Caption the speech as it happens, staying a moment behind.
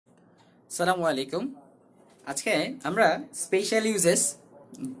আসসালামু আলাইকুম। আজকে আমরা স্পেশাল ইউজেস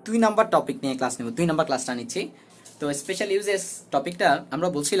 2 নাম্বার টপিক নিয়ে ক্লাস নেব। 2 নাম্বার ক্লাসটা নিচ্ছি। তো স্পেশাল ইউজেস টপিকটা আমরা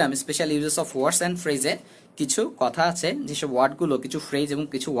বলছিলাম special uses of words and ফ্রেজে কিছু কথা আছে, যেসব ওয়ার্ডগুলো, কিছু ফ্রেজ এবং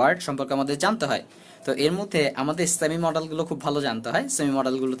কিছু ওয়ার্ড সম্পর্কে আমাদের জানতে হয়। তো এর মধ্যে আমাদের সেমি মডেলগুলো খুব ভালো জানতে হয়। সেমি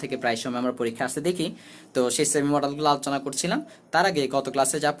মডেলগুলো থেকে প্রায় সময় আমরা পরীক্ষা আসতে দেখি। তো সেই সেমি মডেলগুলো আলোচনা করছিলাম। তার আগে গত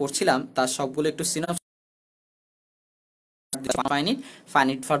ক্লাসে যা পড়ছিলাম তার সবগুলো একটু ফাইনিট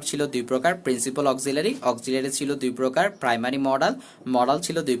ফাইনিট ভার্ব ছিল 2 প্রকার, প্রিন্সিপাল অক্সিলারি অক্সিলারি ছিল 2 প্রকার, প্রাইমারি মডেল মডেল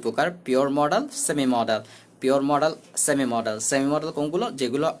ছিল 2 প্রকার, pure model semi model pure model semi model. Semi model কোনগুলো?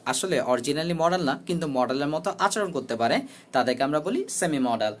 যেগুলো আসলে অরিজিনালি মডেল না কিন্তু মডেলের মতো আচরণ করতে পারে তাদেরকে আমরা বলি সেমি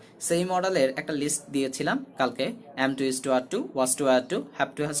মডেল। সেমি মডেলের একটা লিস্ট দিয়েছিলাম কালকে। M two is two R two, was two R two, have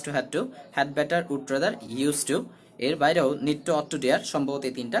to has to had to, had better would rather use to. এর বাইরেও need to ought to dare, সম্ভবত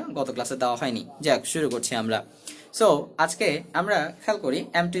এই 3টা গত ক্লাসে দেওয়া হয়নি। যাক, শুরু করছি আমরা। সো আজকে আমরা খেয়াল করি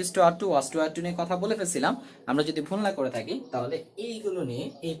M two is two R two, was two R two নিয়ে কথা বলে ফেলছিলাম। আমরা যদি ভুল না করে থাকি তাহলে এইগুলো নিয়ে,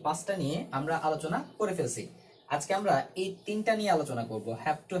 এই 5টা নিয়ে আমরা আলোচনা করে ফেলছি। আজকে আমরা এই 3টা নিয়ে আলোচনা করব।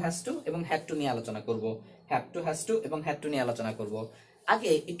 হ্যাভ টু হ্যাজ টু এবং হ্যাড টু নিয়ে আলোচনা করব। হ্যাভ টু হ্যাজ টু এবং হ্যাড টু নিয়ে আলোচনা করব।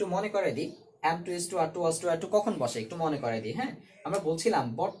 আগে একটু মনে করে দিই M two is two R two, was two R two কখন বসে, একটু মনে করে দিই। হ্যাঁ, আমরা বলছিলাম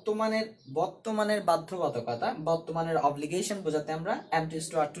বর্তমানের বাধ্যবাধকতা, বর্তমানের অব্লিগেশন বোঝাতে আমরা M two is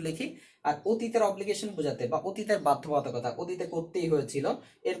two R two লিখি। আর অতীতের অব্লিগেশন বোঝাতে বা অতীতের বাধ্যবাধকতা, অতীতে করতেই হয়েছিল,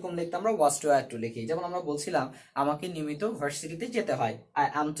 এরকম লিখতে আমরা ওয়াজ টু আর টু লিখি। যেমন আমরা বলছিলাম আমাকে নিয়মিত ভার্সিটিতে যেতে হয়, I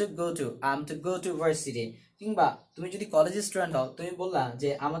am to go to varsity. কিংবা তুমি যদি কলেজের স্টুডেন্ট হও, তুমি বললা যে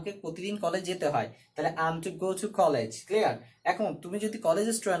আমাকে প্রতিদিন কলেজ যেতে হয়, তাহলে I am to go to college. Clear? এখন তুমি যদি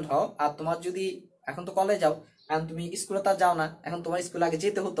কলেজের স্টুডেন্ট হও আর তোমার যদি এখন তো কলেজ যাও, এখন তুমি স্কুলে তো যাও না, এখন তোমার স্কুলে আগে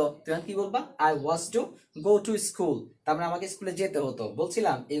যেতে হতো, তুমি কি বলবা? I was to go to school. তার মানে আমাকে স্কুলে যেতে হতো।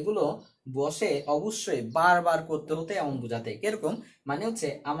 বলছিলাম এগুলো বসে অবশ্যই বারবার করতে হতো এমন বোঝাতে। কিরকম? মানে হচ্ছে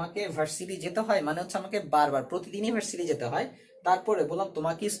আমাকে ভার্সিটি যেতে হয়, মানে হচ্ছে আমাকে বারবার প্রতিদিনই ভার্সিটি যেতে হয়। তারপরে বললাম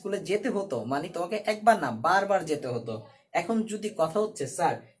তোমাকে স্কুলে যেতে হতো, মানে তোমাকে একবার না বারবার যেতে হতো। এখন যদি কথা হচ্ছে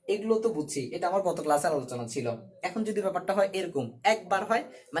স্যার এগুলো তো বুঝছি, এটা আমার গত ক্লাসের আলোচনা ছিল। এখন যদি ব্যাপারটা হয় এরকম একবার হয়,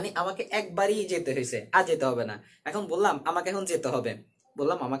 মানে আমাকে একবারই যেতে হয়েছে, আর যেতে হবে না। এখন বললাম আমাকে এখন যেতে হবে,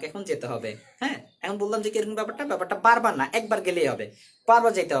 বললাম আমাকে এখন যেতে হবে। হ্যাঁ, এখন বললাম যে কিরকম ব্যাপারটা, ব্যাপারটা বারবার না, একবার গেলেই হবে,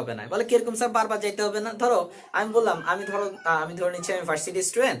 বারবার যেতে হবে না। বলে কিরকম স্যার বারবার যেতে হবে না? ধরো আমি বললাম, আমি ধরে নিচ্ছি আমি ভার্সিটি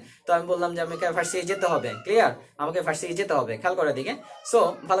স্টুডেন্ট, তো আমি বললাম যে আমাকে ভার্সিটি যেতে হবে। ক্লিয়ার? আমাকে ভার্সিটি যেতে হবে, খেয়াল করে দিকে। সো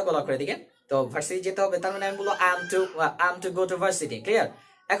ভালো করে দিকে। তো ভার্সিটি যেতে হবে, তার মানে আমি বলবো I am to go to varsity. Clear?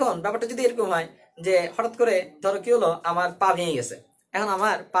 এখন ব্যাপারটা যদি এরকম হয় যে হঠাৎ করে ধরো কি হলো, আমার পা ভেঙে গেছে। এখন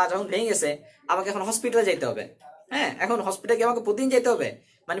আমার পা যখন ভেঙে গেছে, আমাকে এখন হসপিটালে যেতে হবে। হ্যাঁ, এখন হসপিটালে কি আমাকে প্রতিদিন যেতে হবে?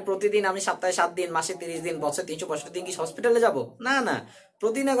 মানে প্রতিদিন আমি সপ্তাহে 7 দিন, মাসে 30 দিন, বছরে 365 দিন কি হসপিটালে যাব? না না,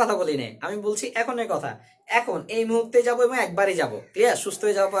 প্রতিদিনের কথা বলি না, আমি বলছি এখনের কথা। এখন এই মুহূর্তে যাব এবং একবারই যাব। ক্লিয়ার? সুস্থ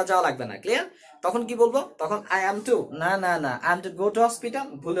হয়ে যাওয়া লাগবে না। ক্লিয়ার? তখন কি বলবো? তখন আই এম টু, না না না, I am to go to hospital,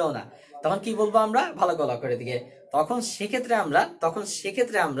 ভুলেও না। তখন কি বলবো আমরা? ভালো করে দিকে। তখন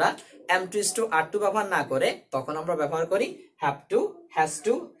সেক্ষেত্রে আমরা M two is to R two ব্যবহার না করে তখন আমরা ব্যবহার করি have to, has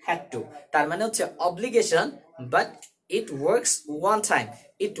to, had to. তার মানে হচ্ছে obligation, but it works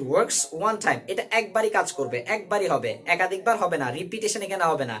one time. এটা একবারই কাজ করবে, একবারই হবে, একাধিকবার হবে না। রিপিটেশন এখানে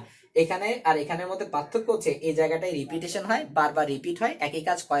হবে না। এখানে আর এখানের মধ্যে পার্থক্য হচ্ছে এই জায়গাটায় রিপিটেশন হয়, বারবার রিপিট হয়, একই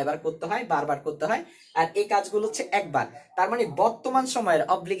কাজ কয়বার করতে হয়, বারবার করতে হয়। আর এই কাজগুলো হচ্ছে একবার। তার মানে বর্তমান সময়ের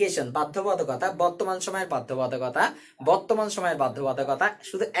অব্লিগেশন, বাধ্যবাধকতা, বর্তমান সময়ের বাধ্যবাধকতা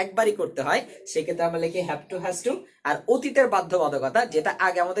শুধু একবারই করতে হয়, সেক্ষেত্রে আমরা লিখি হ্যাভ টু, হ্যাজ টু। আর অতীতের বাধ্যবাধকতা, যেটা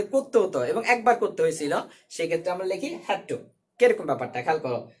আগে আমাদের করতে হতো এবং একবার করতে হয়েছিল, সেক্ষেত্রে আমরা লিখি হ্যাড টু। কিরকম ব্যাপারটা খেয়াল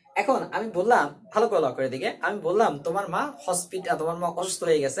করো। এখন আমি বললাম, ভালো করে দিকে, আমি বললাম তোমার মা অসুস্থ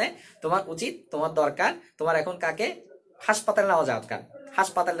হয়ে গেছে, তোমার উচিত, তোমার দরকার, তোমার এখন কাকে হাসপাতালে নেওয়া দরকার,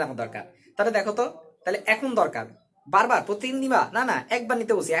 হাসপাতালে নেওয়া দরকার। তাহলে দেখো তো, তাহলে এখন দরকার বারবার প্রতিদিন নিবা? না না, একবার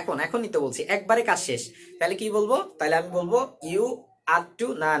নিতে বলছি, এখন নিতে বলছি, একবারে কাজ শেষ। তাহলে কি বলবো? তাহলে আমি বলবো ইউ আর টু,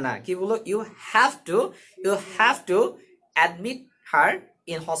 না না, কি বলবো? You have to admit her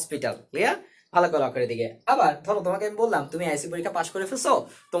in hospital. Clear? ভালো করে দিকে। আবার ধরো তোমাকে আমি বললাম তুমি আইসি পরীক্ষা পাশ করে ফেলছো,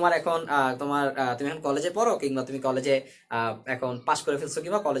 তোমার এখন তুমি এখন কলেজে পড়ো, কিংবা তুমি কলেজে এখন পাশ করে ফেলছো,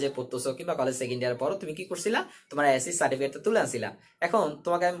 কিংবা কলেজে পড়তেছো, কিংবা কলেজ সেকেন্ড ইয়ার পড়ো, তুমি কি করছিলা? তোমার আইসি সার্টিফিকেটটা তুলে আনছিলা। এখন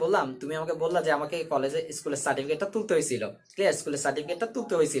তোমাকে আমি বললাম, তুমি আমাকে বললা যে আমাকে কলেজে স্কুলের সার্টিফিকেটটা তুলতে হয়েছিল। ক্লিয়ার? স্কুলের সার্টিফিকেটটা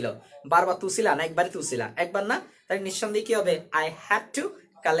তুলতে হয়েছিল, বারবার তুলছিলা না একবারই তুলছিলা? একবার না, তাহলে নিঃসন্দেহে কি হবে? I had to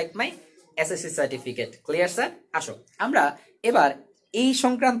collect my SSC certificate. Clear sir? আসো আমরা এবার এই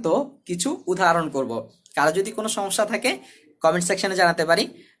সংক্রান্ত কিছু উদাহরণ করব। কারো যদি কোনো সমস্যা থাকে কমেন্ট সেকশনে জানাতে পারি।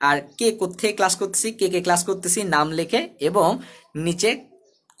 আর কে কোথায় ক্লাস করতেছি, কে ক্লাস করতেছি নাম লিখে এবং নিচে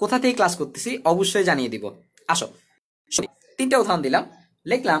কোথা থেকে ক্লাস করতেছি অবশ্যই জানিয়ে দিব। আসো, 3টা উদাহরণ দিলাম।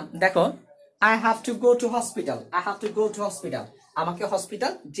 লিখলাম দেখো, I have to go to hospital, I have to go to hospital, আমাকে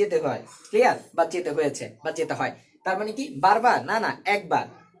হসপিটাল যেতে হয়, ক্লিয়ার, বা যেতে হয়েছে বা যেতে হয়। তার মানে কি বারবার না, না একবার।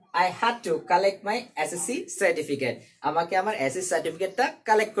 I had to collect my SSC certificate, আমাকে আমার এসএসসি সার্টিফিকেটটা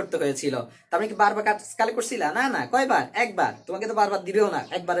কালেক্ট করতে হয়েছিল। তার মানে কি বারবার কালেক্ট করছিলা? না না, কয়বার? একবার। তোমাকে তো বারবার দিবেও না,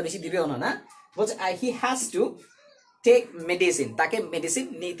 একবারে বেশি দিবেও না, না। বলছে he has to take medicine, তাকে মেডিসিন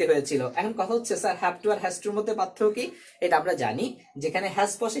নিতে হয়েছিল। এখন কথা হচ্ছে sir have to R has টুর মধ্যে পার্থক্য কি? এটা আমরা জানি, যেখানে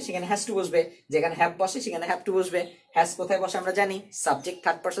হ্যাজ বসে সেখানে হ্যাজ টু বসবে, যেখানে হ্যাভ বসে সেখানে হ্যাভ টু বসবে। হ্যাজ কোথায় বসে আমরা জানি, সাবজেক্ট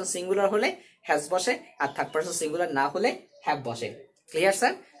থার্ড পারসন সিঙ্গুলার হলে হ্যাজ বসে, আর থার্ড পারসন সিঙ্গুলার না হলে হ্যাভ বসে। Clear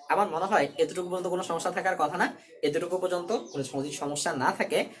sir? আমার মনে হয় এতটুকু পর্যন্ত কোনো সমস্যা থাকার কথা না। এতটুকু পর্যন্ত কোনো যদি সমস্যা না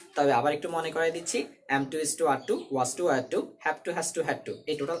থাকে তবে আবার একটু মনে করাই দিচ্ছি, M two is to R two, was two R two, have to has to had to,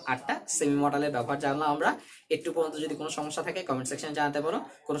 এই টোটাল 8টা সেমি মডেলের ব্যবহার জানলাম আমরা। একটু পর্যন্ত যদি কোনো সমস্যা থাকে কমেন্ট সেকশনে জানাতে পারো,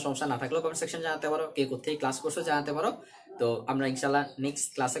 কোনো সমস্যা না থাকলেও কমেন্ট সেকশনে জানাতে পারো, কে কোথায় ক্লাস করছো জানাতে পারো। তো আমরা ইনশাল্লাহ নেক্সট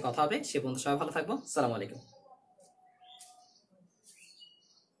ক্লাসে কথা হবে, সে পর্যন্ত সবাই ভালো থাকবো। সালাম আলাইকুম।